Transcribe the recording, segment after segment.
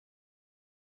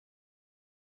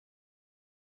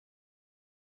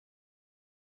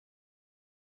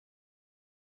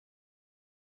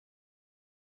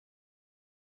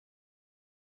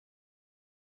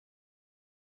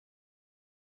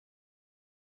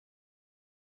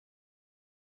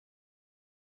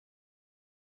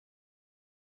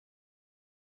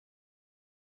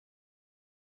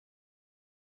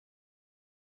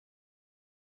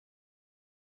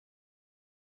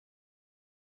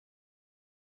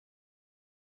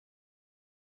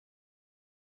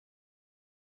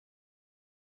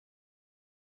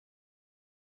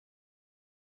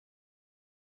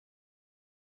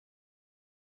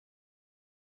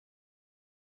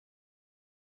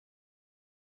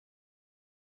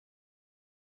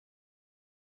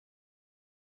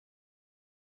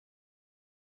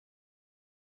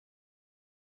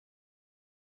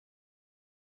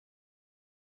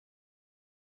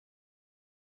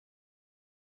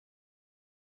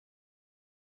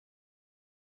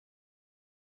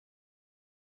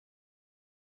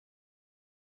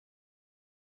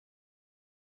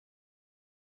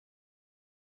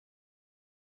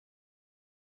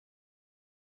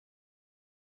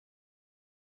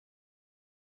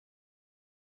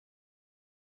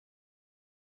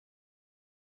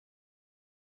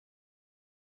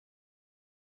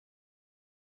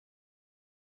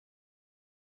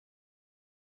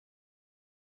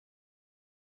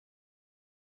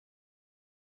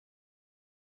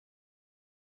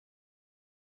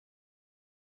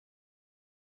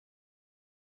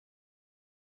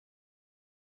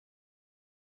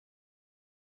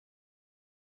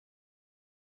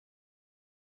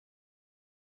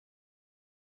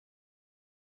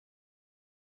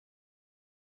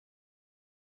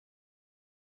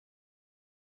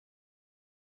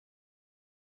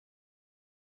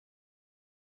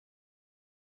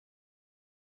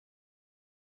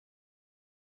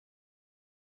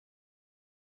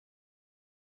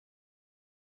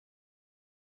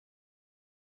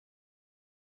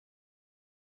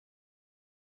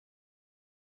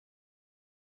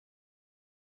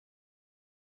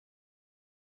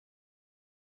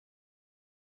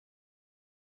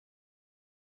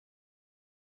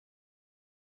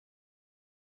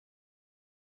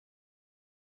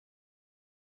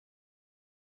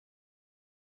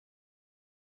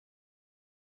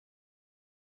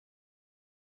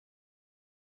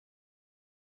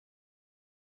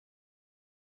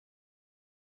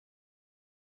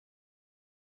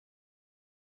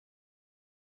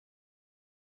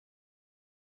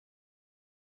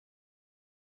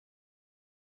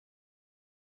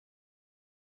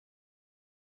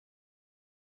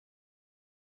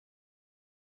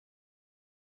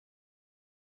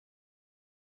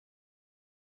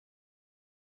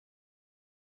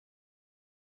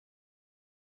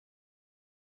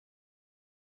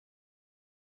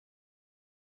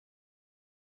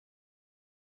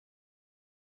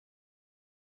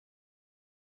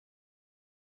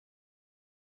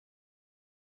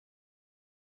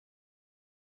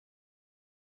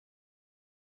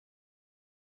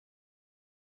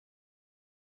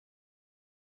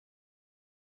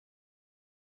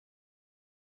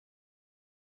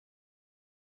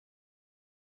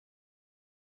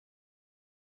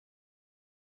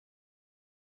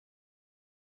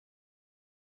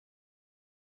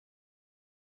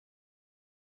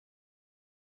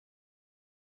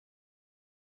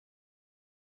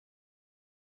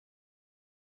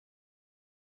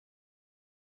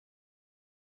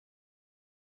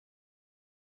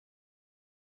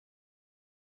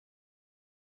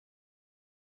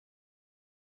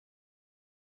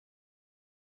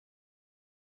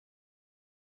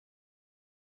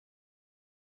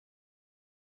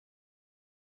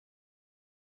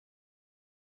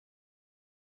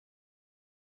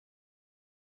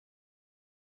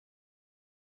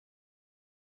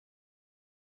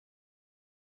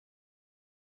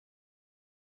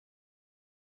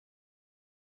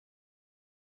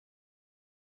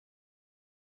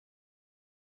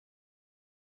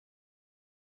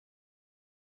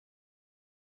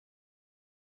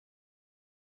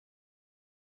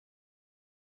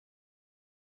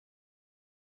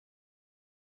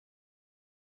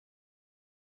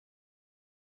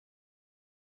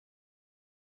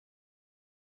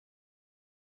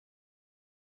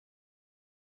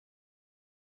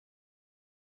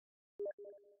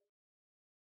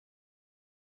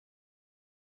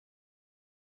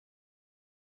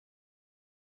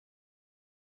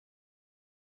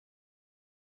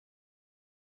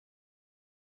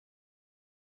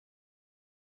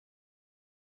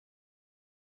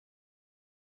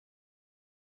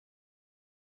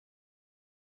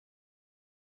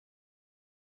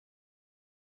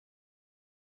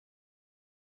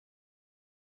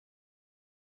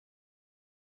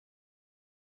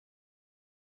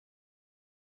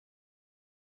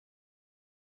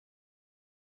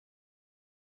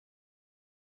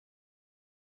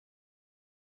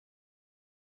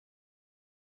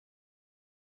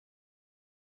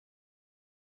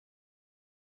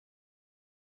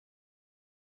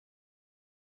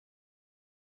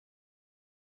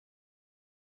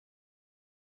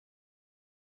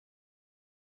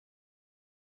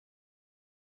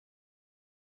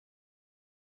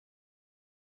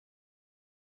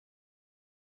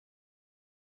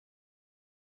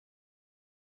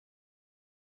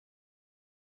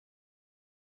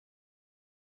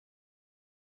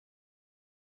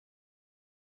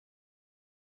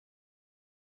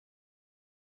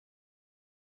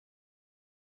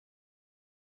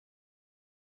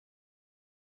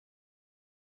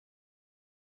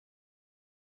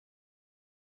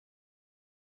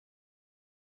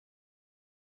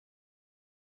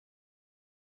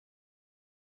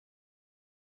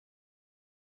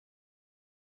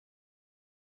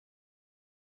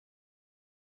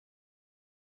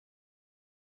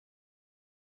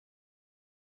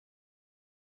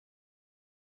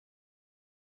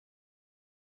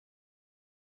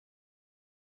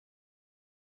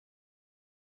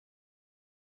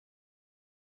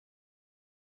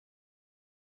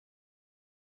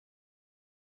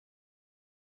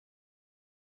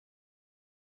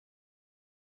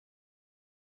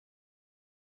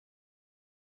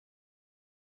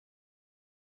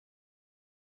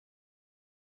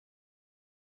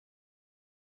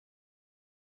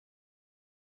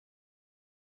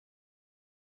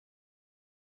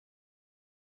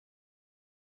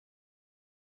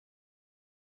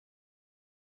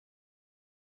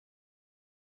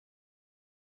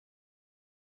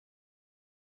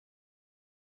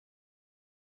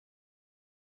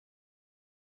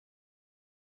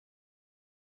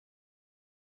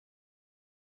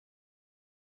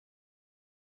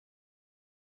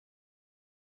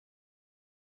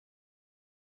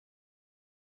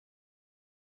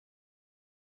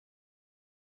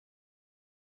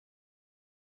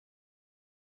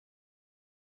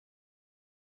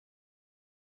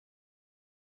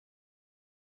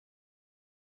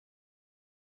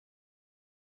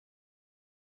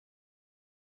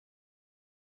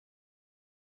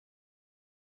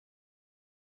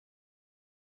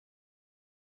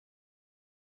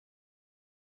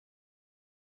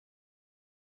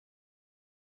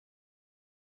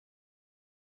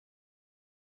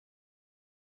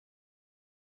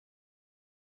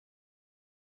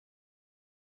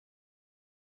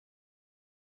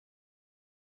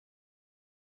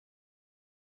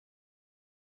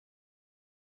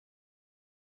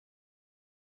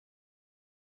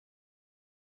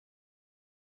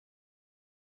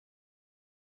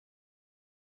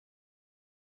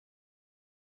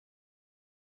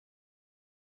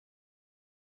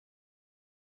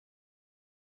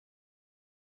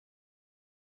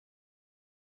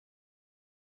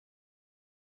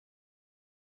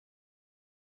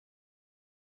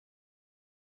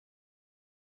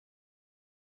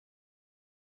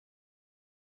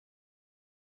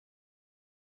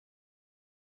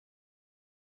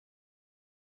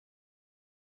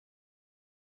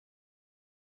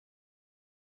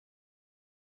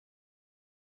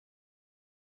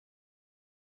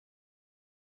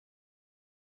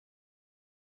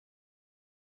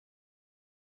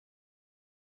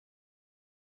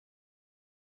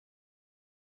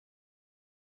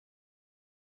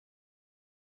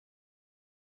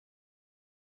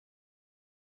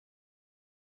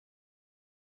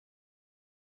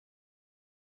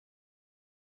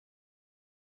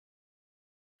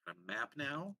a map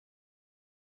now.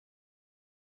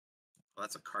 Well,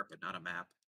 that's a carpet, not a map.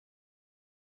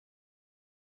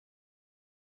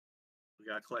 We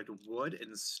gotta collect wood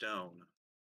and stone.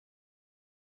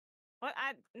 What?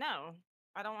 No,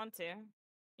 I don't want to.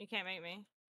 You can't make me.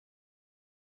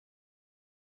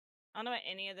 I don't know what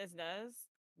any of this does,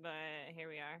 but here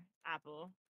we are.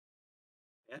 Apple.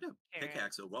 I had a Carrot.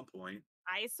 pickaxe at one point.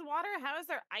 Ice water? How is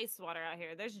there ice water out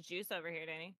here? There's juice over here,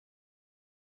 Danny.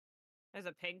 There's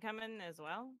a pig coming as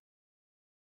well.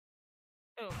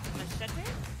 Oh, machete?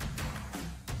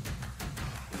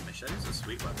 Machete's a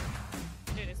sweet weapon.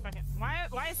 Dude, it's fucking.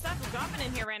 Why is stuff dropping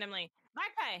in here randomly?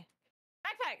 Backpack!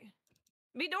 Backpack!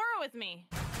 Be Dora with me!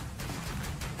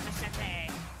 Machete!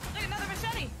 Look, another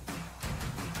machete!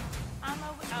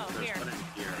 Oh, There's here. one in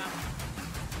here.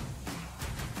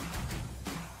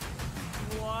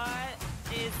 What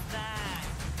is that?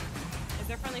 Is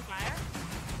there friendly fire?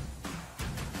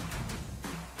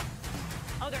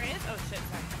 Oh, there is? Oh, shit,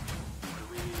 sorry. What do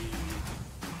we...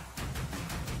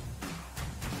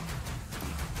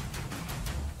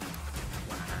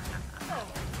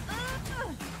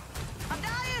 I'm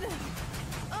dying!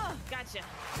 Oh, gotcha.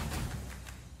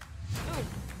 Ooh,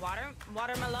 watermelon? No,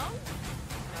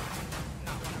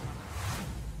 not watermelon.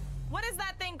 What is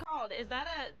that thing called? Is that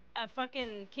a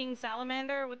fucking king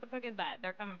salamander? What the fuck is that?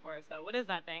 They're coming for us, though. What is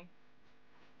that thing?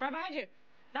 Right behind you.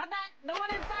 Not that. The one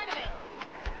inside of it.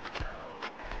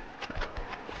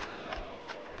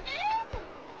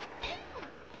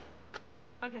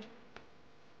 Okay.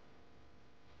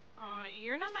 Oh,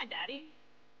 you're not my daddy.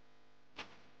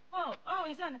 Whoa, oh,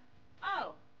 he's on.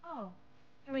 Oh.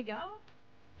 Here we go.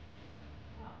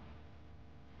 Oh.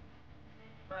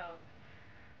 Bro.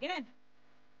 Get in.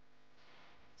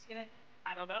 Just get in.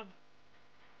 I don't know.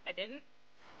 I didn't.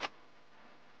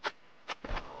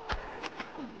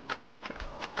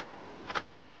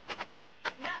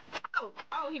 No.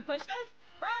 Oh, he pushed us?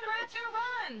 Run, Ratchet,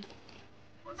 run!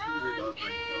 Run,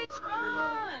 bitch,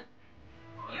 run!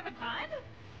 You have a gun?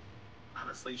 I'm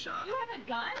a slingshot. You have a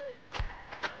gun?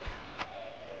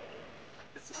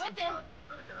 It's a What slingshot.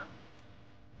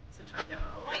 It's a shotgun.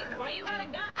 Wait, why you got a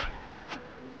gun?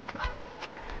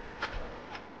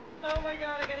 Oh my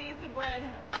god, I gotta eat some bread.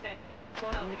 Okay.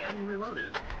 Well, no, I'm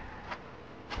reloaded.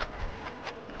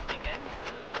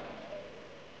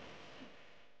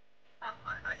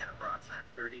 I have rocks. I have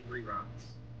 33 rocks.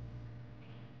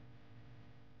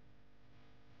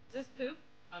 Is this poop?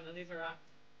 Oh no, these are rocks.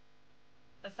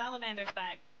 The salamander's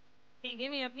back. Can you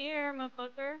get me up here,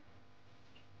 motherfucker?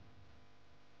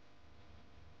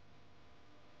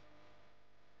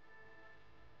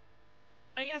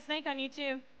 I got a snake on you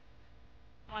too.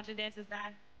 Watch it dance his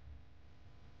dad.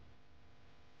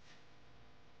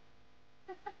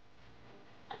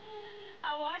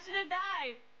 I'm watching it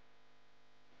die.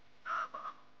 I'm a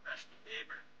professional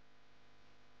gamer.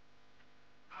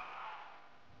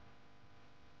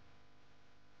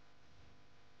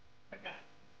 Okay.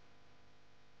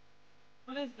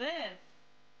 What is this?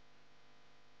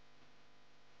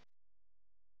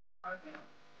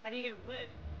 How do you get wood?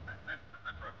 I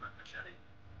broke my machete.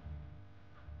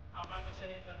 Oh, my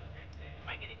machete is on the ground too. Am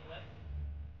I getting wood?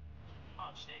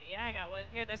 Oh shit, yeah, I got wood.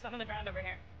 Here, there's some on the ground over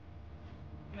here.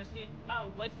 Machete.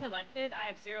 Oh, wood collected? I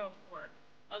have 0 4.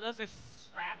 Oh, those are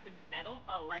scrap and metal?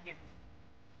 Oh, right here.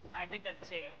 I think that's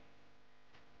 2.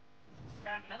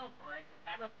 Scrap metal for it.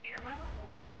 That repair metal?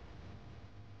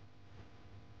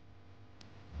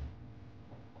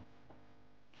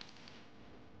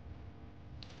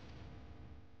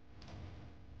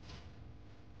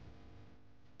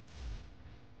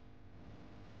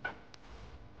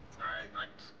 Sorry, I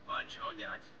fudge. Oh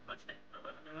yeah, I fudged it.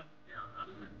 Yeah.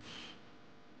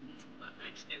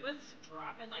 It was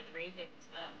dropping like crazy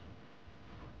stuff.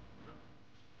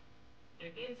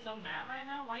 You're getting so mad right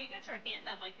now? Why you got your hand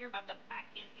up like you're about to back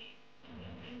in me?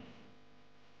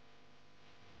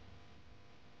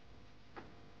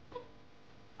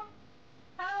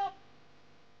 Help!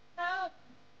 Help!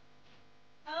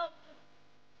 Help!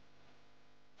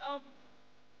 Help!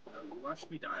 You watched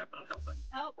me die. I'm not helping.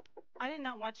 Help! I did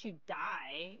not watch you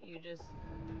die. You just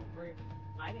were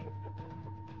fighting.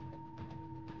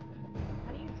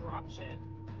 How do you drop shit?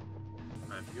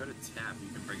 If you go to tab, you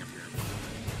can bring up your.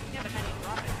 Yeah, but how do you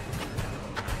drop it?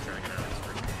 Drag it out of the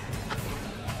screen.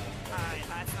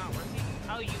 That's not working.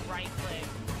 Oh, you right click.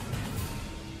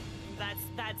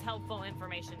 That's helpful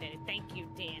information, Danny. Thank you,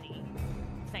 Danny.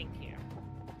 Thank you.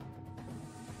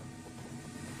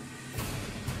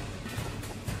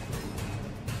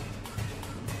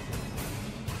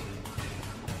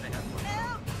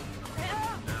 Help!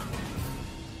 Help! No.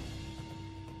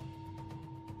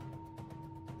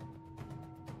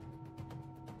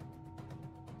 'Cause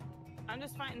I'm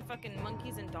just fighting fucking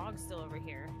monkeys and dogs still over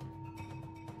here.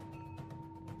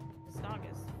 This dog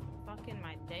is fucking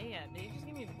my day up. Did he just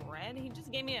give me bread? He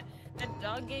just gave me a... That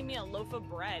dog gave me a loaf of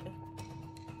bread.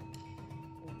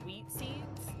 Wheat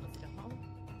seeds? Let's go home.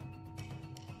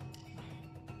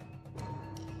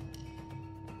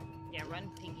 Yeah,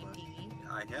 run, piggy, piggy.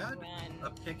 I had Run.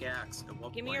 a pickaxe at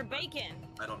one Give me point, your but bacon.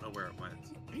 I don't know where it went.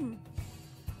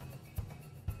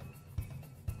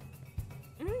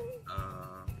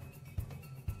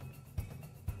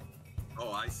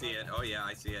 Oh, I see it. Oh yeah,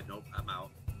 I see it. Nope, I'm out.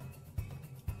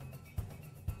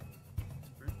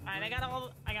 Alright, I got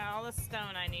all the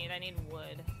stone I need. I need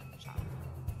wood. Chop.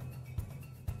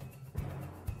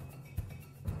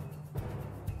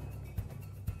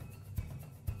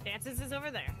 Dances is over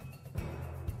there.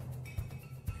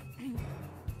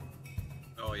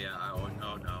 Oh yeah. Oh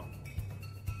no no. I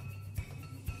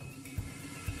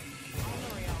don't know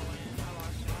where y'all went. I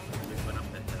lost y'all. We went up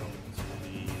the hill to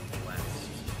the west.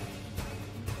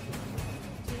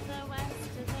 To the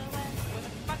west, to the west. Where the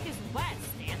fuck is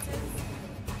west, Dances?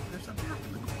 There's a map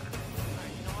in the corner.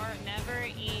 Nor never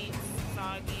eat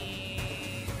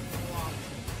soggy waffles.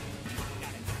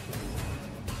 Got it.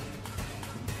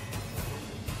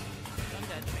 Don't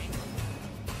judge me.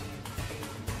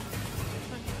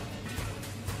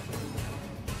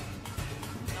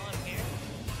 Y'all up here?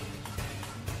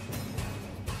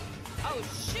 Oh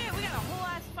shit, we got a whole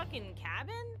ass fucking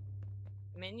cabin?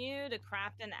 Menu to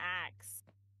craft an axe.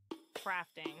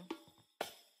 Crafting.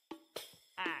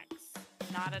 Axe.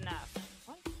 Not enough.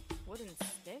 What? Wooden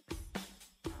sticks?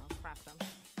 Oh, craft them.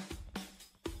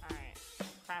 Alright.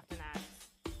 Craft an axe.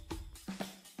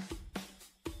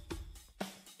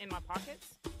 In my pockets?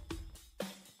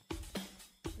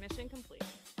 Mission complete.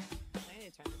 I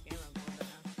need to turn this game up a little bit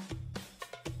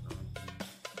now.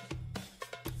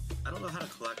 I don't know how to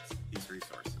collect these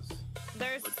resources.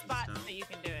 There's What's the spots stone? that you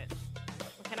can do it.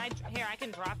 Can I? Here, I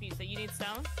can drop you. So you need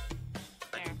stone?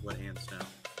 I There. can wood and stone.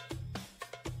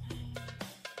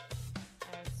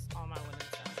 There's all my wooden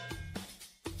stone.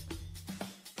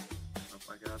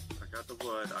 Oh, I got the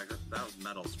wood. That was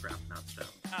metal scrap, not stone.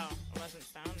 Oh, it wasn't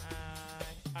stone.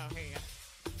 Oh, here you go.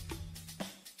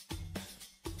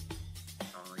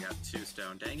 Oh, I got 2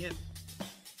 stone. Dang it. Oh,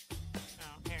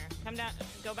 here. Come down.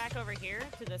 Go back over here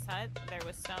to this hut. There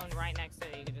was stone right next to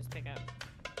it. You could just pick up.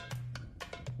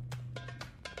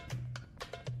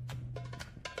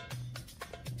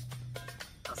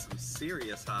 Got some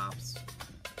serious hops.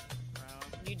 Bro,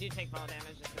 you do take fall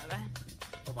damage. Just know that.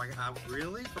 Oh my god,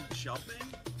 really? From jumping?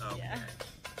 Okay. Yeah.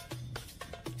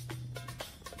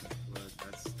 Wood,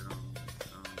 that's stone.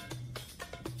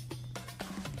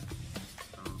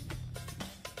 Stone.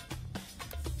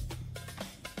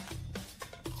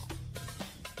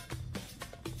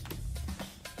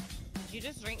 Did you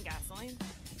just drink gasoline?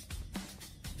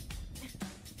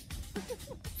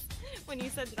 When you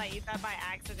said, did I eat that by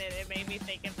accident, it made me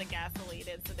think of the gasoline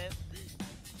incident.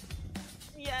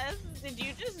 Yes, did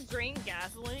you just drink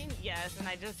gasoline? Yes, and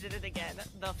I just did it again.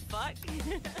 The fuck?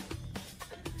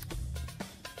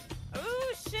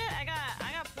 Oh shit, I got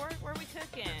pork. Where are we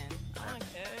cooking? I wanna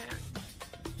cook.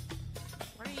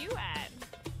 Where are you at?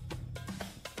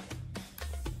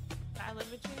 Can I live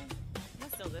with you? I'm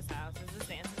still this house. Is this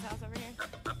Dance's house over here?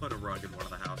 I put a rug in one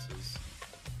of the houses.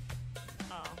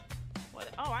 Oh. What?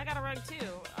 Oh, I got a rug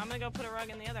too. I'm gonna go put a rug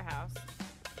in the other house.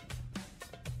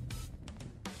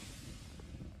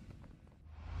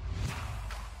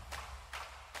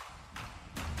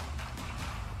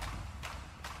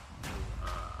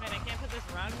 Wait, I can't put this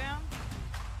rug down?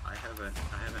 I have an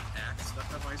axe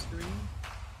stuck on my screen.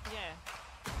 Yeah.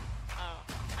 Oh,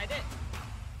 I did.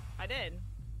 I did.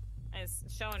 It's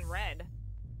showing red.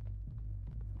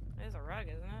 It is a rug,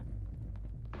 isn't it?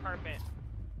 Carpet.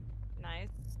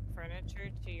 Nice furniture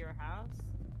to your house.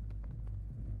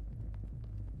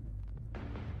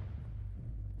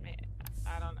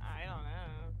 I don't know.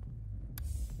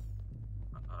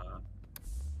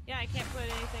 Yeah, I can't put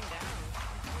anything down.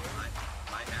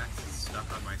 My axe is stuck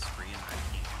on my screen. I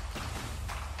can't.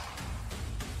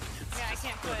 Yeah, I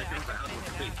can't put anything down.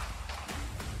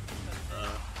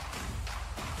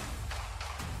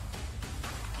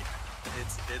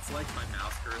 It's like my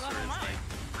mouse cursor is like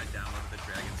I downloaded the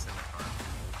Dragon Cinnabar from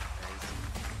old days.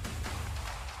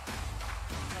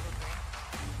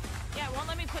 Yeah, it won't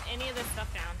let me put any of this stuff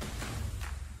down.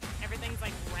 Everything's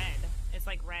like red. It's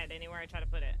like red anywhere I try to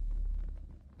put it.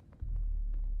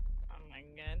 Oh my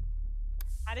god.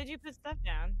 How did you put stuff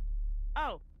down?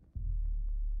 Oh.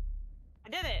 I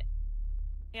did it.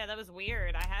 Yeah, that was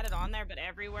weird. I had it on there, but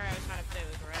everywhere I was trying to put it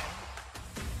was red.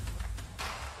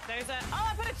 There's a... Oh,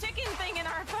 I put a chicken thing in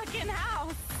our fucking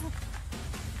house!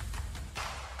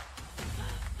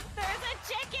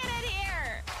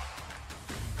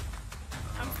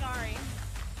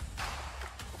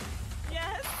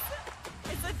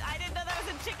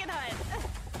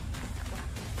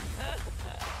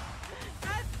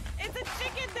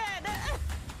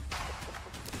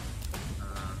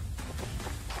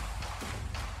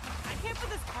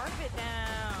 it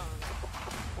down.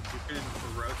 You can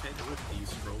rotate it with the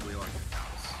scroll wheel on your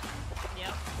mouse.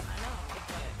 Yep, I know.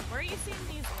 But where are you seeing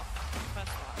these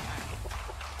quest logs? Alright.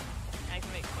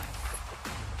 Activate quest.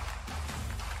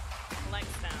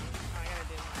 Alexa down. Oh, I gotta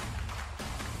do one.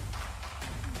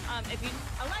 If you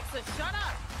Alexa, shut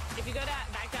up! If you go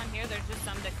back down here, there's just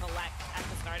some to collect at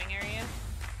the starting area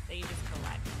that you just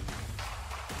collect.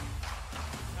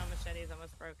 My machete is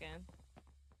almost broken.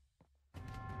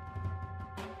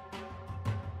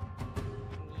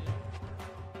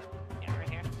 Yeah, right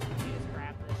here. You just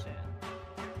grab this shit.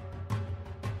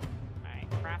 Alright,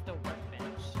 craft a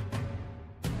workbench.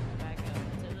 Back up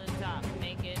to the top,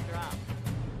 make it drop.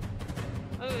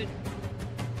 Ooh.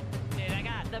 Dude, I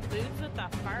got the boots with the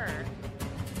fur.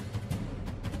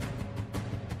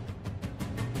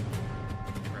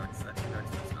 Rex not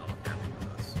look happy with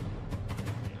us.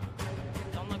 No.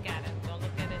 Don't look at him. Don't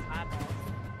look at his eyeballs.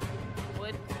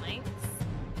 Wood planks.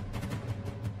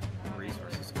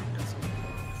 Resources. Go get some.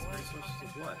 Resources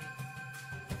of what?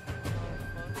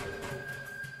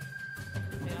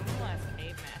 Dude, I'm the last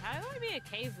caveman. How do I be a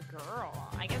cave girl?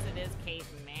 I guess it is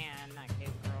caveman, not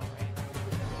cave girl, right?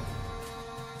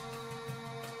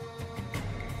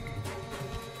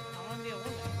 I want to be a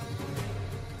woman.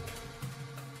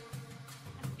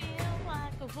 I feel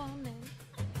like a woman.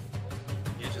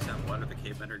 You just have one of the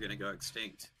cavemen are gonna go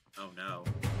extinct. Oh no.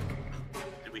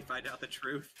 Did we find out the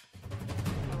truth?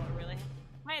 Oh, really?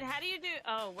 Wait, how do you do?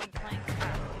 Oh, wood plank.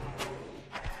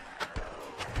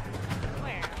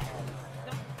 Where?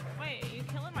 Wait, are you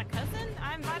killing my cousin?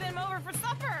 I invited him over for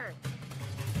supper.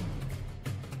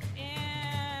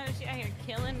 And she out here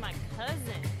killing my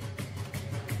cousin.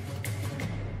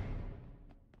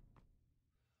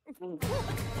 Having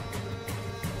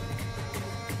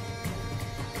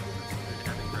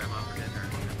grandma for dinner.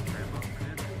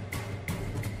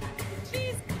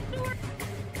 She's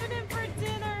ordering for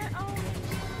dinner. Oh my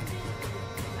god.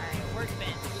 Alright,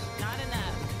 workbench. Not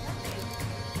enough.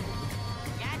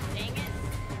 God dang it.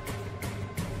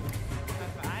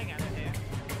 That's what I gotta do.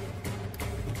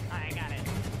 Alright, I got it.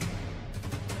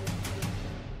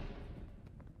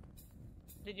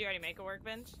 Did you already make a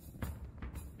workbench?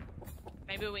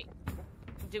 Maybe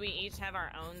do we each have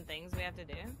our own things we have to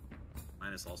do?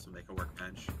 Mine is also make a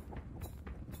workbench.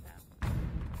 No.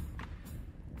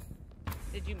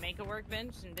 Did you make a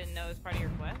workbench and didn't know it was part of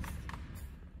your quest?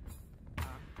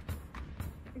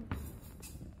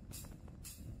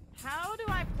 How do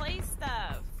I place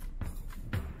stuff?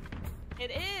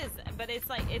 It is, but it's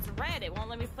like, it's red. It won't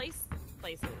let me place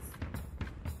places.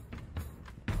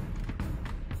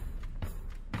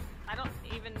 I don't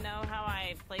even know how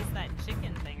I placed that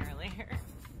chicken thing earlier.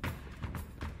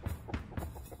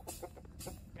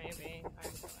 Maybe.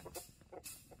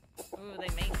 Ooh, they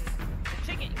make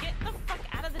chicken. Get the fuck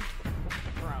out of the...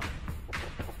 Bro.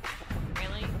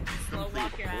 Really? Slow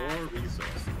walk your ass. More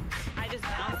resources. I just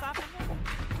bounced off of it?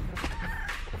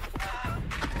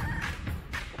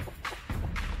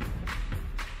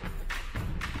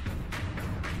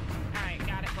 Alright,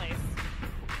 got it placed.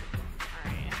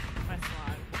 Alright, quest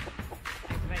log.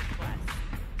 Activate quest.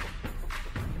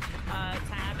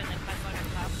 Tab and then quest log on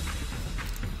top.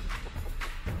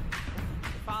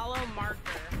 Follow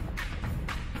marker.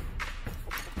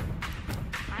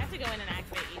 I have to go in and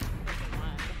activate each freaking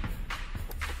one.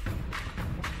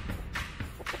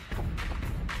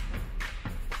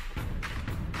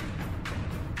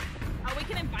 Oh, we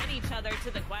can invite each other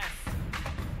to the quest.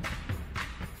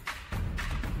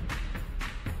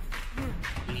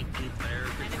 Multiplayer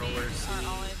controllers. Enemies are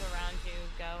always around you.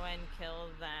 Go and kill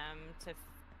them to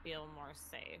feel more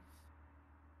safe.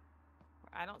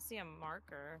 I don't see a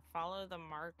marker. Follow the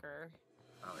marker.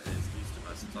 Oh, it is east of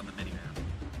us. It's on the minimap.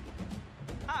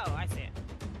 Oh, I see it.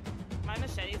 My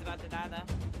machete's about to die, though.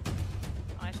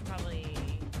 Oh, I should probably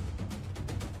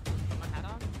put my hat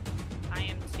on. I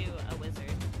am too a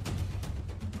wizard.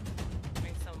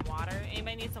 Drink some water.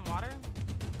 Anybody need some water?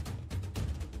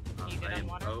 You good on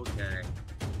water? Okay.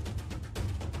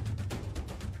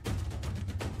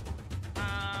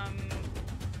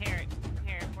 Here.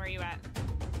 Where are you at?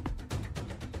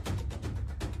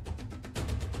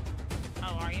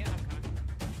 Oh, are you? Okay.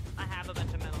 I have a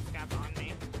bunch of metal scrap on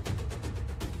me.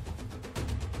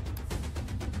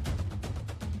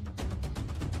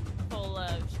 Full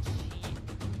of cheat.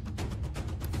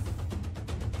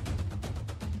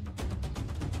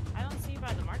 I don't see you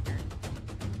by the marker.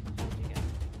 Where'd you go?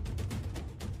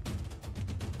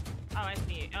 Oh, I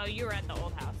see you. Oh, you were at the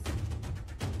old house.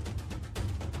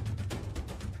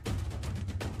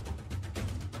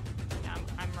 Yeah,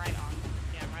 I'm right on.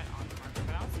 Yeah, I'm right on the marker,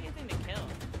 but I don't see anything to kill.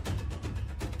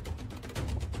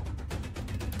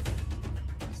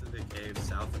 So they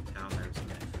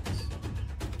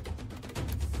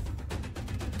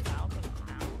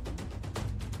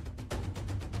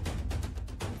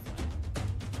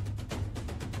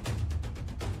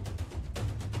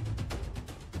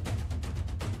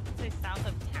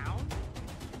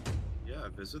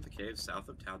Visit the cave south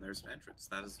of town. There's an entrance.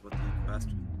 That is what the quest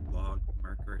log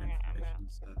marker Okay, information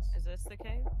says. Is this the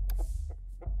cave?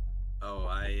 Oh,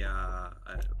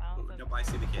 nope, I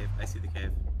see the cave. I see the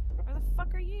cave. Where the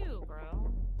fuck are you,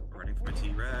 bro? Running from a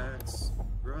T-Rex.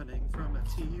 Running from a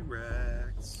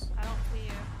T-Rex. I don't see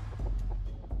you.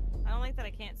 I don't like that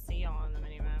I can't see y'all on the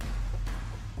minimap.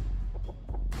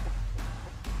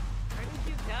 Where did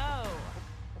you go?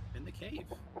 In the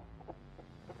cave.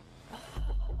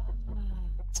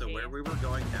 So where we were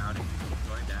going down, if you keep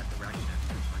going that direction,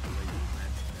 just like the way you went,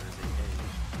 there is a cave.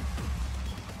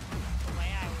 The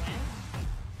way I went?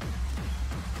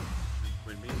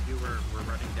 When me and you were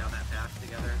running down that path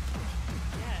together?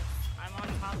 Yes, I'm on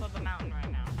top of a mountain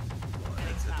right now. Well,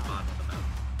 it's at the bottom of the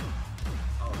mountain.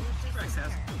 Oh, T-Rex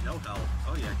has no health.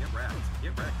 Oh yeah, get wrecked.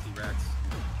 Get wrecked, T-Rex.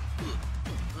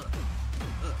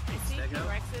 I see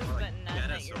T-Rexes, but none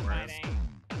that you're fighting.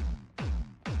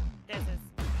 This is...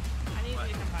 I need you to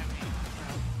come find me.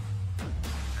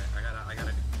 I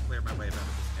gotta clear my way out of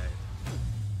this cave.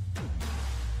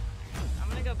 I'm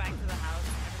gonna go back to the house.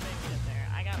 Everybody meet up there.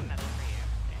 I got metal for you.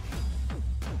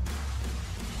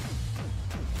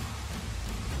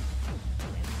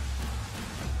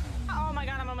 Oh my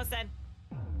god, I'm almost dead.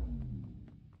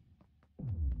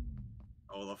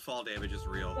 Oh, the fall damage is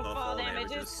real. The fall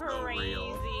damage is so crazy.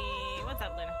 real. What's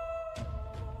up, Luna?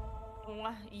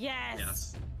 Yes.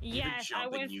 Yes. Yes, I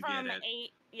went from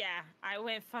 8. Yeah, I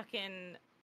went fucking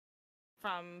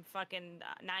from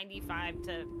 95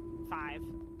 to 5.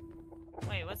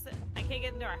 Wait, what's it? I can't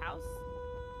get into our house?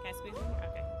 Can I squeeze in here?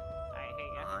 Okay. Alright, here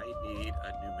you go. I need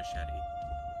a new machete.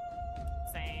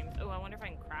 Same. Oh, I wonder if I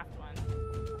can craft one.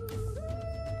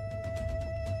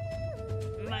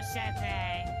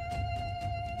 Machete.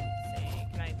 Let's see,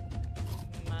 can I...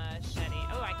 Machete.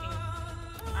 Oh, I can...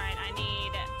 Alright, I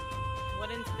need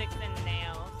wooden sticks and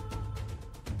nails.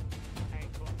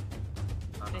 Alright, cool.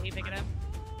 Did he pick it up?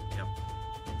 Yep.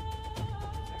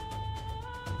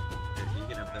 You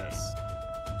can have this.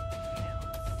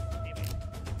 Nails. Maybe.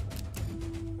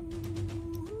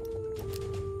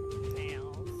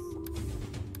 Nails.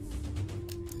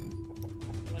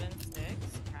 Wooden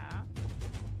sticks. Crap.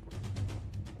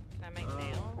 Can I make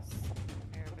nails?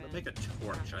 We'll make a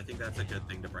torch. I think that's a good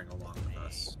thing to bring along with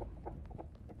us.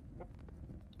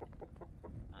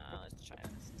 Let's try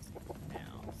this.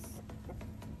 Nails.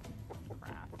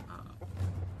 Craft.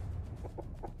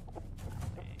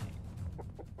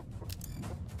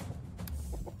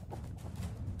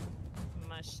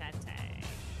 Machete.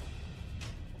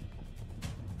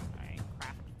 Alright,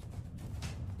 craft.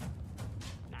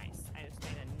 Nice. I just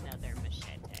made another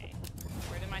machete.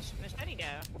 Where did my machete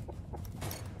go?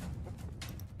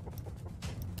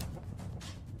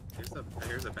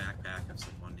 Here's a backpack if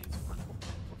someone needs one.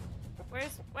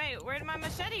 Wait, where did my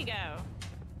machete go?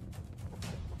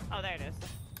 Oh, there it is.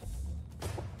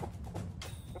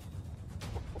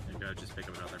 There you go, just pick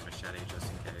up another machete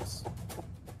just in case.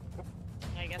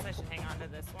 I guess I should hang on to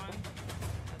this one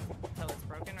until it's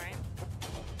broken, right?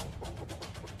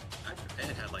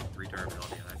 It had like 3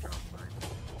 durability and I dropped mine.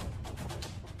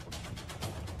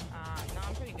 No,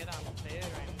 I'm pretty good on food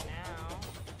right now.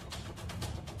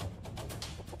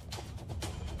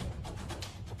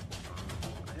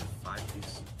 I have 5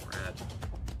 pieces of bread.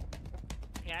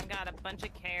 Yeah, I've got a bunch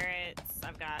of carrots.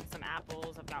 I've got some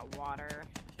apples. I've got water.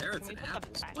 Carrots and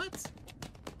apples? What?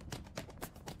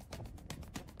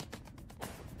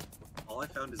 All I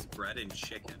found is bread and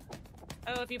chicken.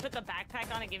 Oh, if you put the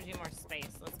backpack on, it gives you more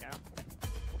space. Let's go.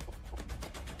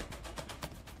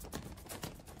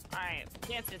 Alright,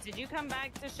 Kansas, did you come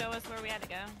back to show us where we had to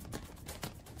go?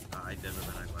 I did, but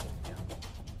then I left again.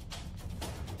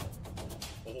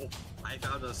 Oh, I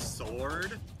found a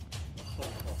sword?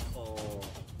 Oh.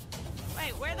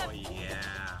 Wait, where the... Oh,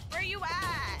 yeah. Where are you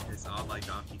at? It's on like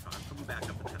Donkey Kong. Come back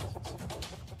up in the houses.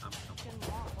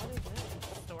 What is this?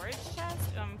 Storage chest?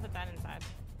 Oh, I'm gonna put that inside.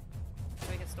 So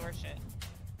we can store shit.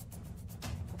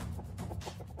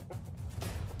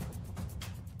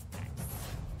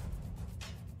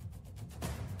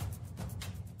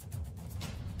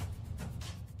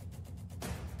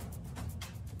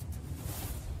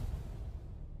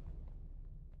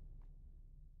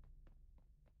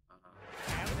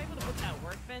 I was able to put that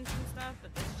workbench and stuff,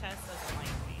 but this chest doesn't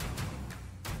like me.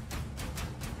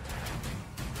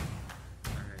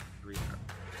 Alright, we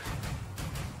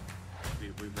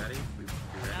ready? We ready?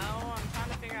 No, I'm trying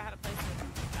to figure out how to place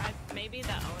it. Maybe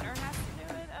the owner has to do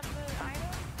it of the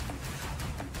item?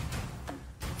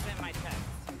 It's in my chest.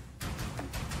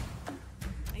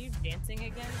 Are you dancing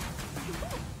again?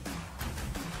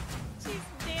 She's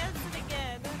dancing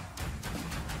again.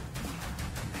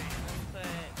 Alright, let's put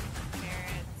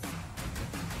carrots.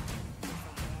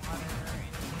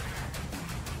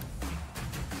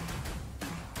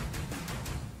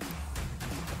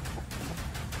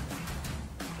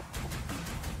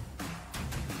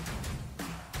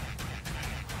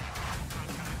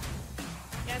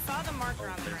 Yeah, I saw the marker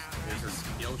on the ground. There's a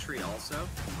skill tree also. Oh,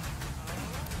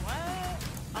 what?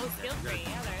 Oh, skill tree.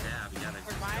 Yeah, there's. Yeah, there's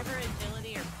Survivor,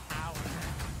 agility, or power.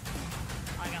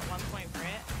 Oh, I got 1 point for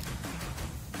it.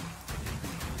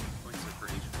 Points are for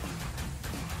each one.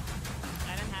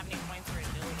 I didn't have any points for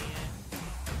agility yet.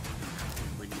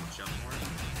 We need to jump more.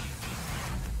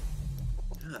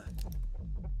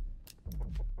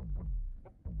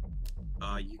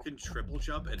 You can triple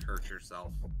jump and hurt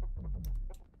yourself.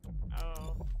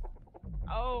 Oh.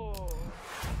 Oh.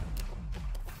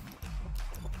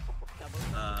 Double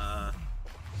jump. Alright,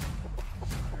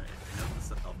 enough of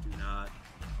stuff. Do not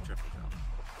triple jump.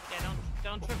 Yeah,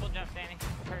 don't triple jump, Danny.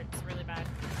 It hurts really bad.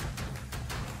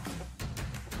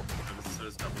 So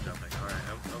does double jumping. Alright,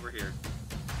 over here.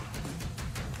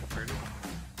 Where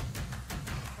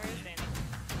is Danny?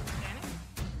 Danny?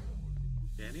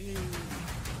 Danny?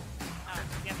 Oh,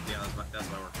 yep. Yeah, that's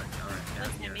my work right now. Alright, down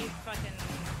Listen, here. these fucking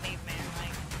caveman,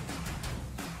 like...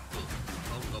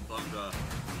 Bunga bunga,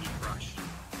 heat rush.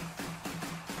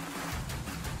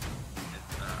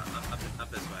 Up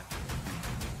this way.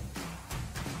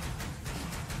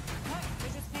 What? We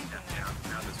just came from there.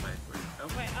 Now this way.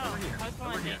 Wait, over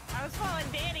here. I was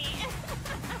following Danny.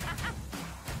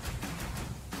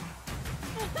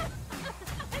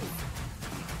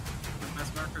 The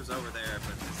best marker's over there,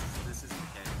 but this is the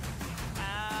cave. Oh.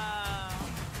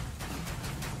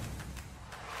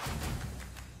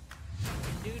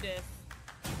 Do this.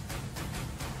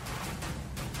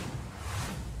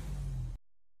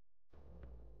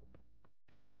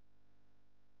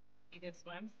 You did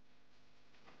swim?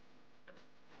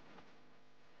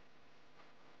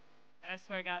 I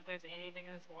swear to God, if there's anything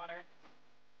in this water.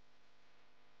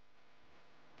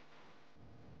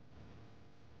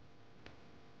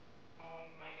 Oh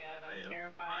my God, I'm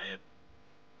terrified.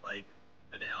 Like,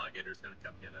 an alligator's gonna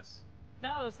come get us.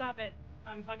 No, stop it.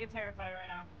 I'm fucking terrified right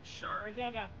now. Shark. Where'd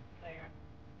you go? There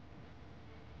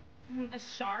you go. A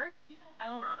shark? I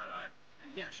don't...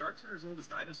 Yeah, sharks are as old as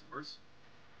dinosaurs.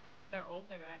 They're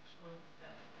older, actually.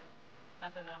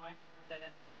 Nothing that way.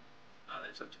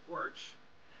 There's a torch.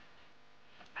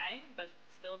 Okay, but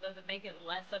still doesn't make it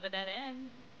less of a dead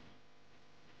end.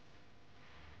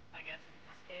 I guess in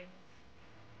this case.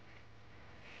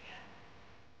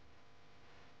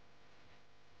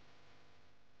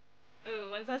 Yeah. Ooh,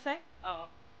 what does that say? Oh.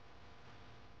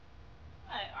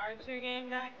 What? Archer game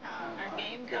guy? Our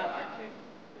game got Archer.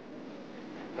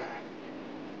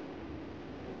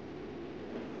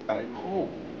 I'm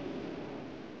home.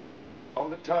 All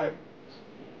the time.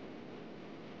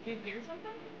 Did you hear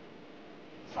something?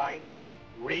 I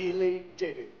really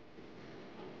did it.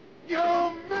 You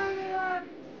million!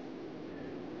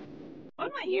 What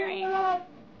am I hearing? Oh,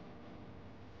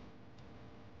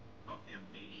 and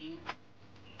me.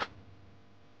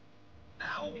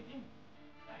 Ow.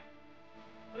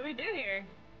 What do we do here?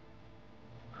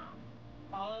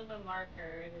 Follow the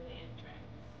marker to the entrance.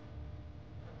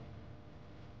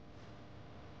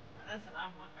 That's what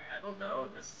I'm wondering. I don't know.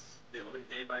 This is the only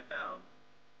cave I found.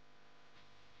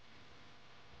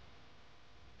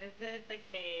 Visit the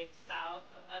cave south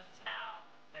of town.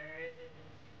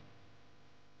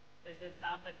 Visit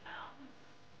south of town.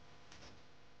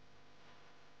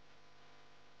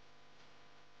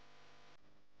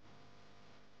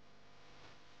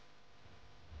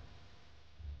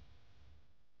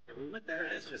 Yeah, we went there.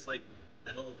 It's just like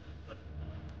middle.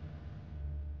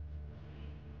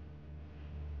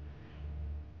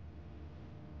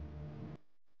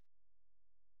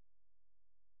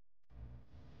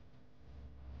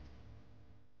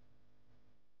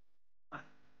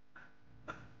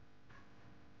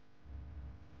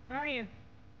 Where are you?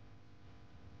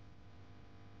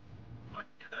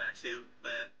 Actually,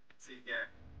 let's see here.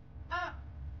 Ah!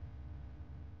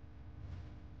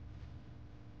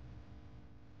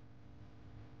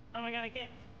 Oh my God, I can't.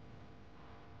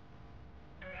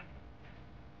 There we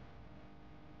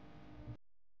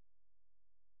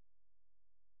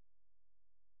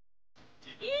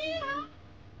go. Yeah!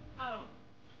 Oh.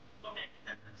 Okay.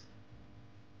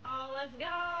 Oh, let's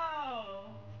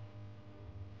go!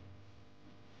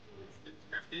 It's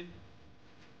drifted.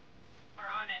 We're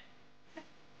on it.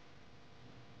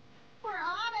 We're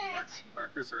on it!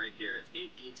 Markers are right here.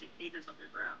 It's 8 meters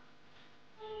underground.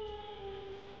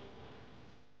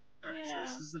 Alright, Yeah.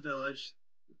 so this is the village.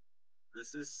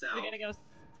 This is south. We're gonna go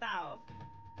south.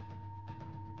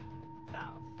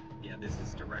 South. Yeah, this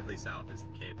is directly south. Is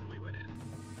the cave that we went in.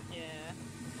 Yeah.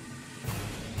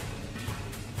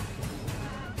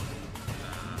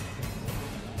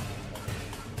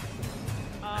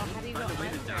 How do you go Find a way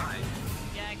to under? die.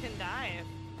 Yeah, I can dive.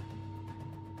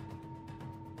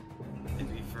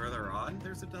 Maybe further on,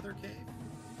 there's another cave.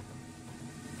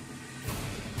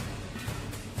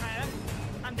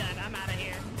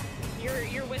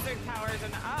 your wizard powers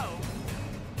and oh.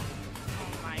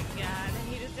 Oh my god,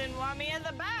 he just didn't want me in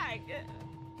the bag.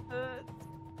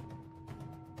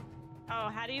 Oh,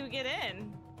 how do you get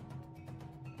in?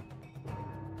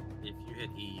 If you hit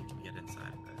E, you can get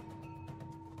inside of it.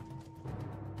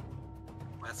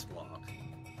 Quest log.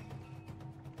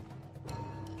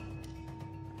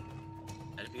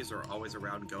 Enemies are always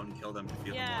around. Go and kill them to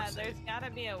feel them more safe. Yeah, there's gotta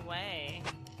be a way.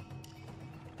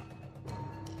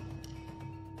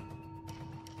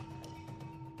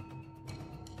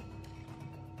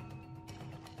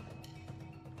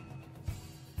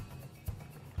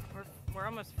 We're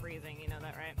almost freezing, you know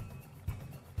that, right?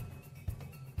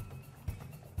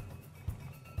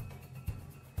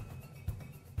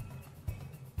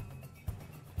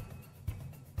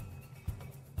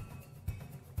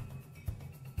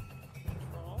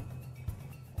 Control.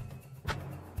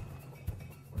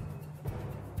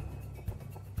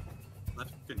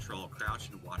 Left control, crouch,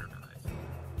 and water dive.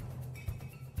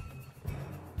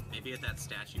 Maybe at that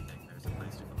statue thing, there's a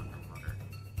place to go underwater.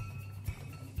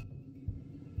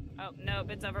 Oh, nope,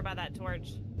 it's over by that torch.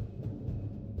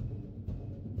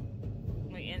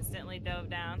 We instantly dove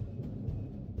down.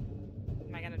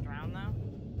 Am I gonna drown though?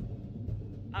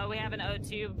 Oh, we have an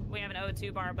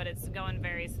O2 bar, but it's going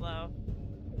very slow.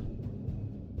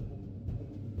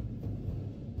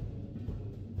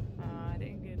 I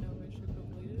didn't get no mission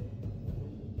completed.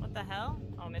 What the hell?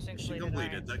 Oh, mission completed.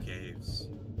 Completed the caves.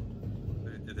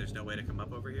 There's no way to come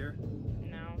up over here?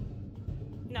 No.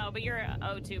 No, but your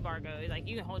O2 bar goes, like,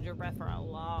 you can hold your breath for a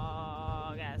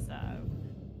long ass time.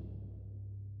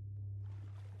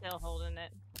 Still holding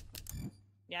it.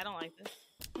 Yeah, I don't like this.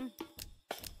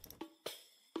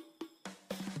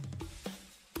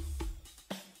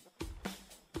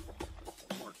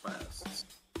 More quests.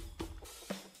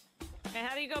 Hey,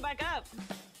 how do you go back up?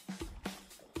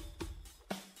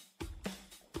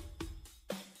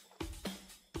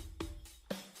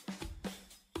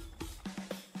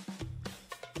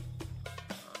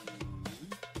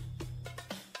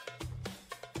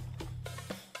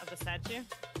 Of the statue?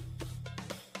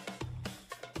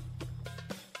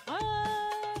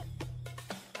 What?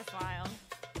 That's wild.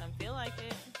 Don't feel like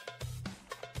it.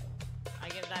 I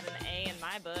give that an A in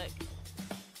my book.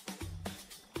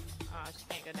 Oh, she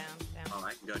can't go down. Oh,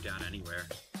 I can go down anywhere.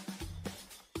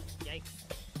 Yikes.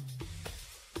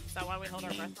 Is that why we hold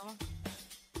our breath so long?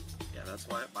 Yeah, that's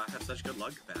why I have such good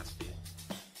lung capacity.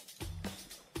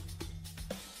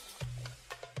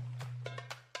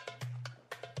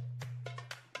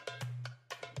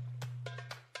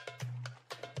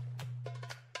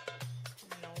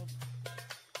 Nope.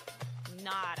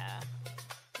 Nada.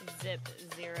 Zip,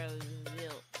 zero,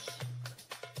 zilch.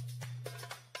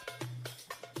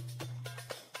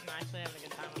 I'm actually having a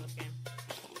good time on this game.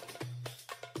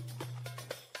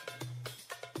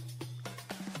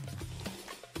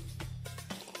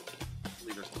 I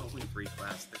believe there's only 3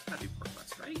 quests. There's gotta be more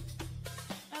quests, right?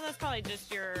 Oh, that's probably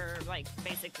just your, like,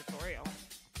 basic tutorial.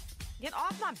 Get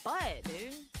off my butt,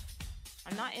 dude.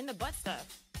 I'm not into butt stuff.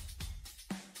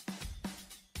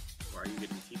 Or are you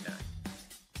getting teabagged?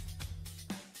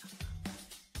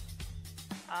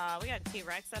 We got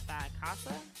T-Rex at that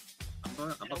casa. I'm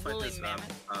gonna fight this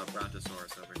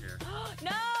Brontosaurus over here.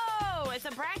 No! It's a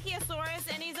Brachiosaurus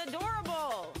and he's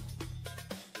adorable!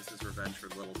 This is revenge for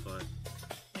Littlefoot.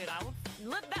 Dude, I will...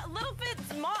 That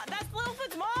Littlefoot's mom! That's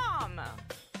Littlefoot's mom!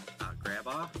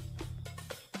 Grandma?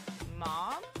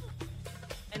 Mom?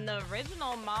 In the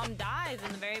original, mom dies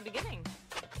in the very beginning.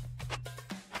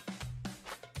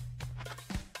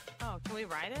 Oh, can we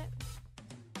ride it?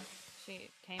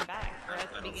 She came back. We're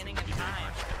at the beginning of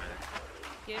time.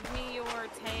 Give me your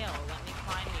tail. Let me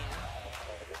climb you.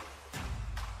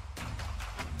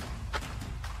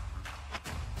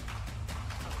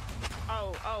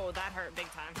 Oh, that hurt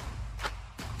big time.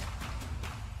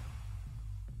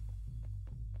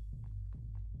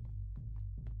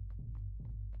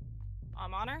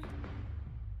 I'm on her.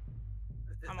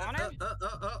 I'm on her.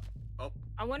 Oh.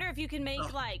 I wonder if you can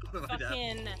make like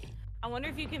fucking. I wonder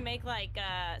if you can make like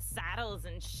saddles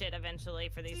and shit eventually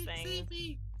for these things. Save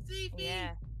me! Save me!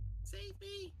 Yeah. Save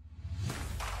me!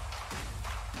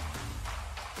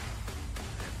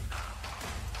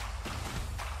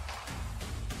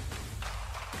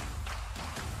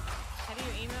 How do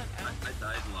you emote? Oh. I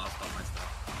died and lost all my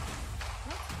stuff.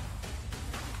 What?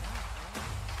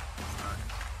 Sorry.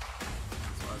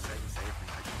 That's why I was saying save me.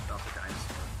 I jumped off the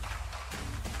dinosaur.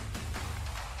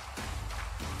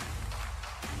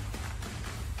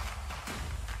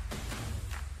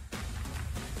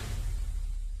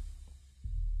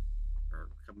 Or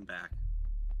coming back.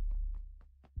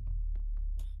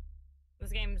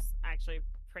 This game's actually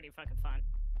pretty fucking fun.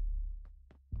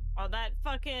 Oh, that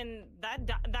fucking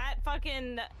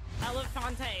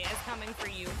Elefante is coming for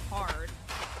you hard.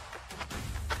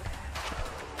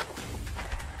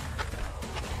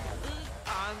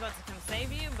 I was about to come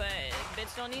save you, but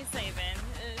bitch don't need saving.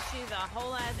 She's a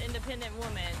whole ass independent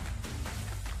woman.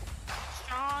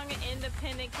 Strong,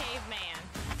 independent caveman.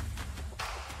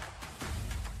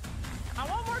 I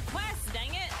want more quests,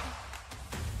 dang it.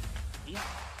 Yeah.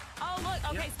 Oh, look,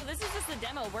 okay, so this is just a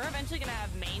demo. We're eventually gonna have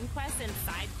main quests and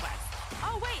side quests.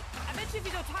 Oh, wait, I bet you if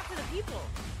you go talk to the people.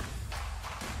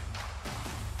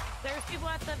 There's people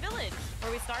at the village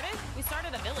where we started. We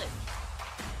started a village.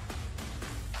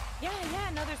 Yeah,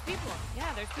 no, there's people.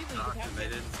 Yeah, there's people you can talk to. They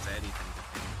didn't say anything to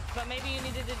me. But maybe you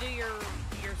needed to do your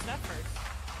stuff first.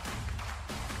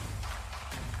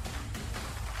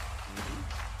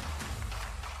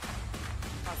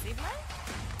 Possible?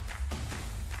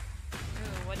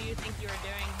 Ooh, what do you think you were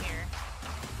doing here?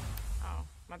 Oh,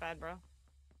 my bad, bro.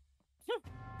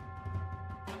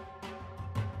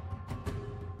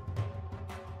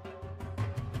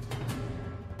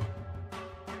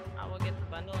 I will get the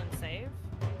bundle and save.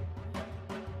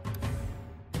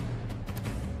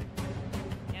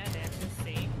 Yeah, dance and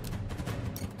see.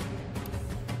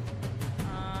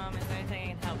 Is there anything I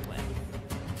can help with?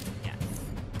 Yes.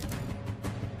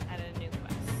 Added a new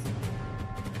quest.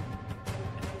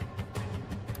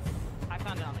 I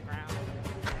found it on the ground.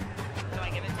 Do I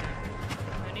give it to him?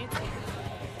 Who needs it?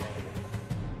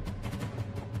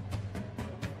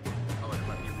 Oh, and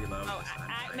let me reload. Oh,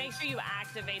 make sure you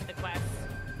activate the quest.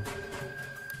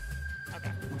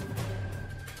 Okay.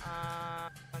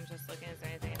 I'm just looking. Is there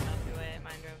anything I can help you with?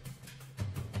 Mind room.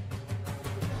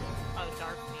 Oh,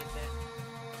 Dark needs it.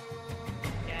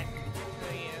 Yeah. Who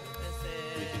are you? This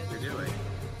What do you think is you're doing?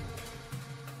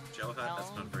 Joe Hut,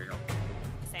 that's not very helpful.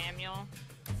 Samuel.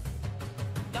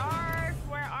 Darf,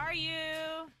 where are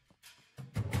you?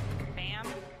 Bam.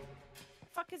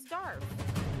 Fuck is Darf?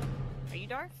 Are you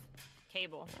Darf?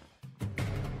 Cable.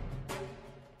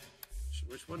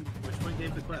 Which one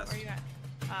gave the quest? Where you at?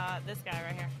 This guy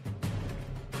right here.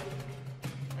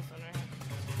 This one right here.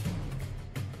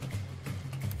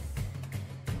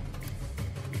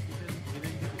 You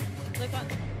didn't get it. Click on.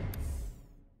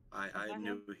 I'm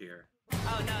new here.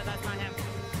 Oh no, that's not him.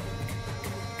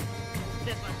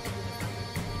 This one.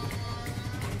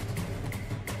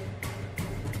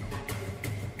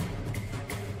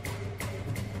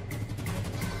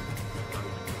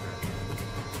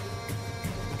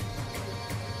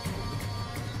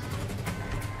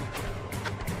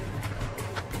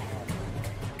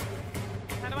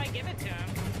 How do I give it to him?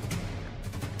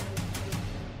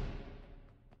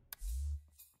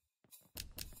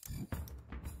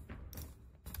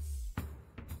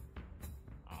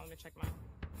 Oh, let me check mine.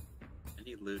 I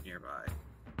need loot nearby. I'm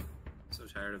so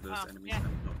tired of those Oh, enemies. yeah.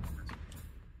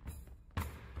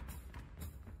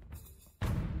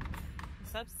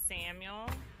 What's up, Samuel?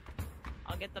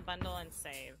 I'll get the bundle and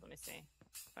save. Let me see.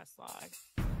 Quest log.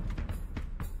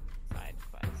 Side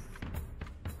quest.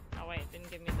 Oh wait, it didn't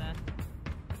give me the...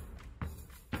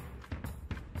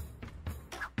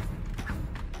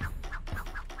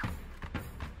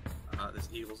 This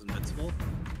eagle's invincible.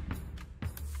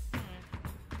 I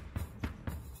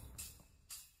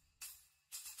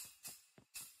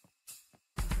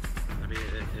mean,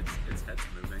 its head's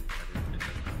moving, but it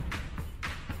doesn't.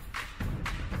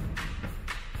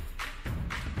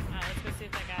 Let's go see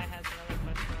if that guy has another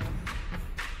quest for us.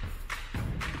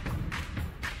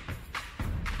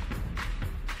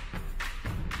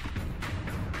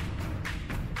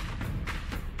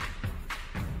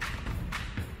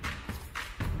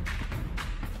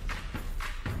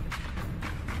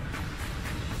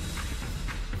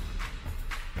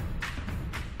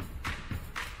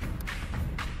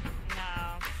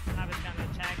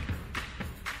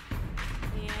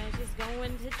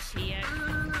 Going to check.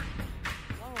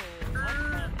 Whoa, what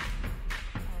the?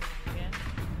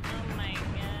 Oh my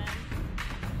god.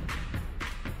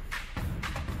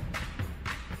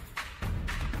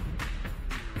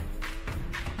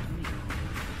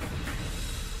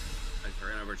 I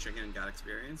ran over chicken and got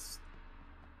experience.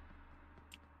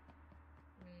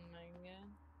 Oh my god.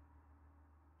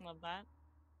 Love that.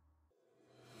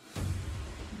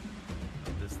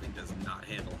 This thing does not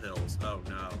handle hills. Oh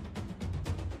no.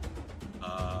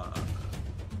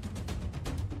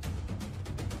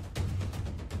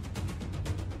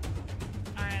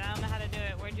 Alright, I don't know how to do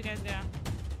it. Where'd you guys go?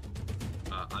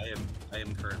 I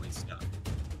am currently stuck.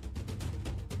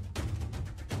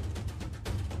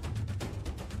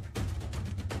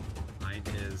 Mine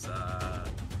is not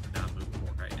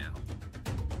movable right now.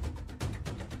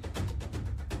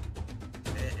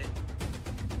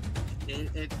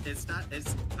 It's not.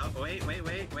 It's. Oh wait. Oh,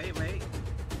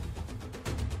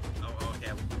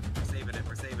 okay. We're saving it.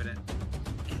 We're saving it.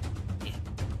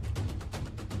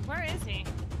 Where is he?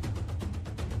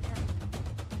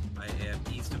 I am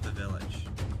east of the village.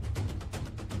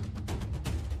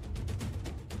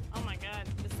 Oh my god,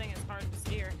 this thing is hard to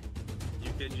steer.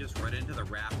 You can just run into the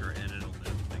raptor and it'll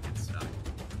move. Like it's stuck.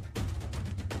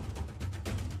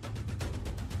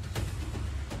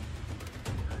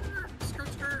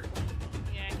 Skirt.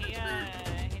 Yeah,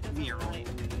 he doesn't Meow. really...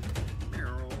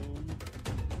 Meow.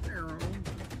 I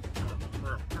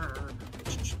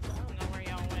don't know where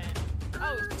y'all went.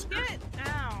 Oh, shit!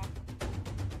 Ow.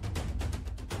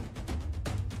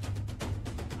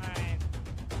 Alright.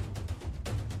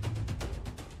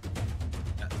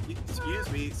 Excuse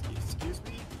me.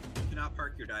 You cannot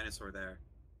park your dinosaur there.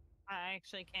 I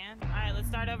actually can. Alright, let's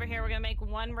start over here. We're gonna make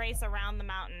one race around the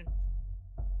mountain.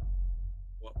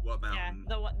 What mountain?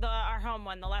 Yeah, our home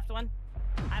one, the left one.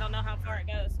 I don't know how far it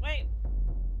goes. Wait.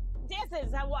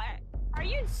 Dances, what? Are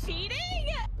you cheating?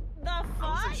 The fuck? I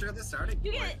wasn't sure the starting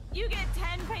point. You get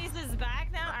 10 paces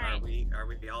back now? Alright. Are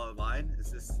we all in line?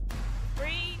 Is this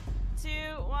 3, 2,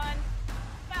 1,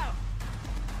 go!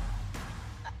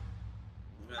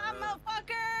 My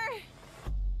motherfucker!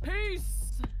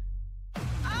 Peace!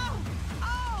 Oh!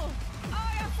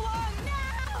 I got flung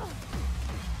now!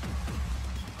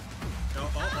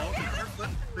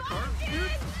 The car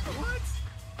flipped? What?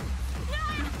 No,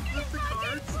 he The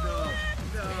cards?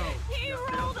 No. He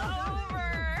rolled over!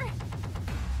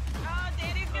 Oh,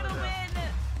 Danny's gonna win!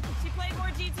 She played more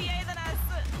GTA than us!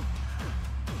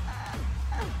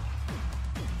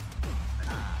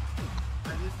 I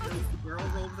didn't know the girl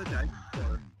rolled the dice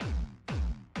before.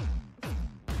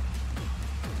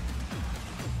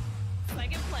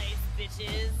 Second place,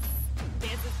 bitches.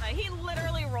 Dance's fight. He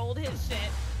literally rolled his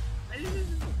shit.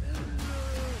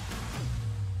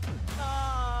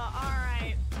 Oh,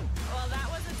 alright. Well, that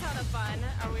was a ton of fun.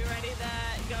 Are we ready to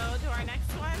go to our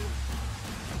next one?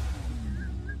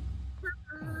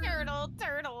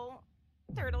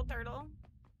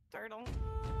 Turtle.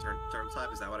 Turtle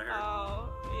time, is that what I heard? Oh,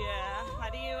 yeah. How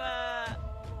do you,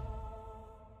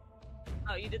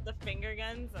 Oh, you did the finger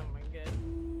guns? Oh my god.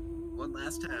 One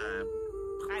last time.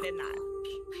 I did not.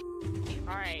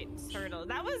 Alright, Turtle.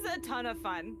 That was a ton of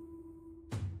fun.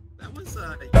 That was,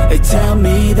 They tell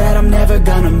me that I'm never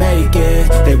gonna make it.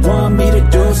 They want me to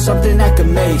do something that could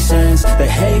make sense. They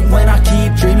hate when I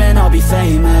keep dreaming I'll be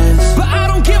famous, but I don't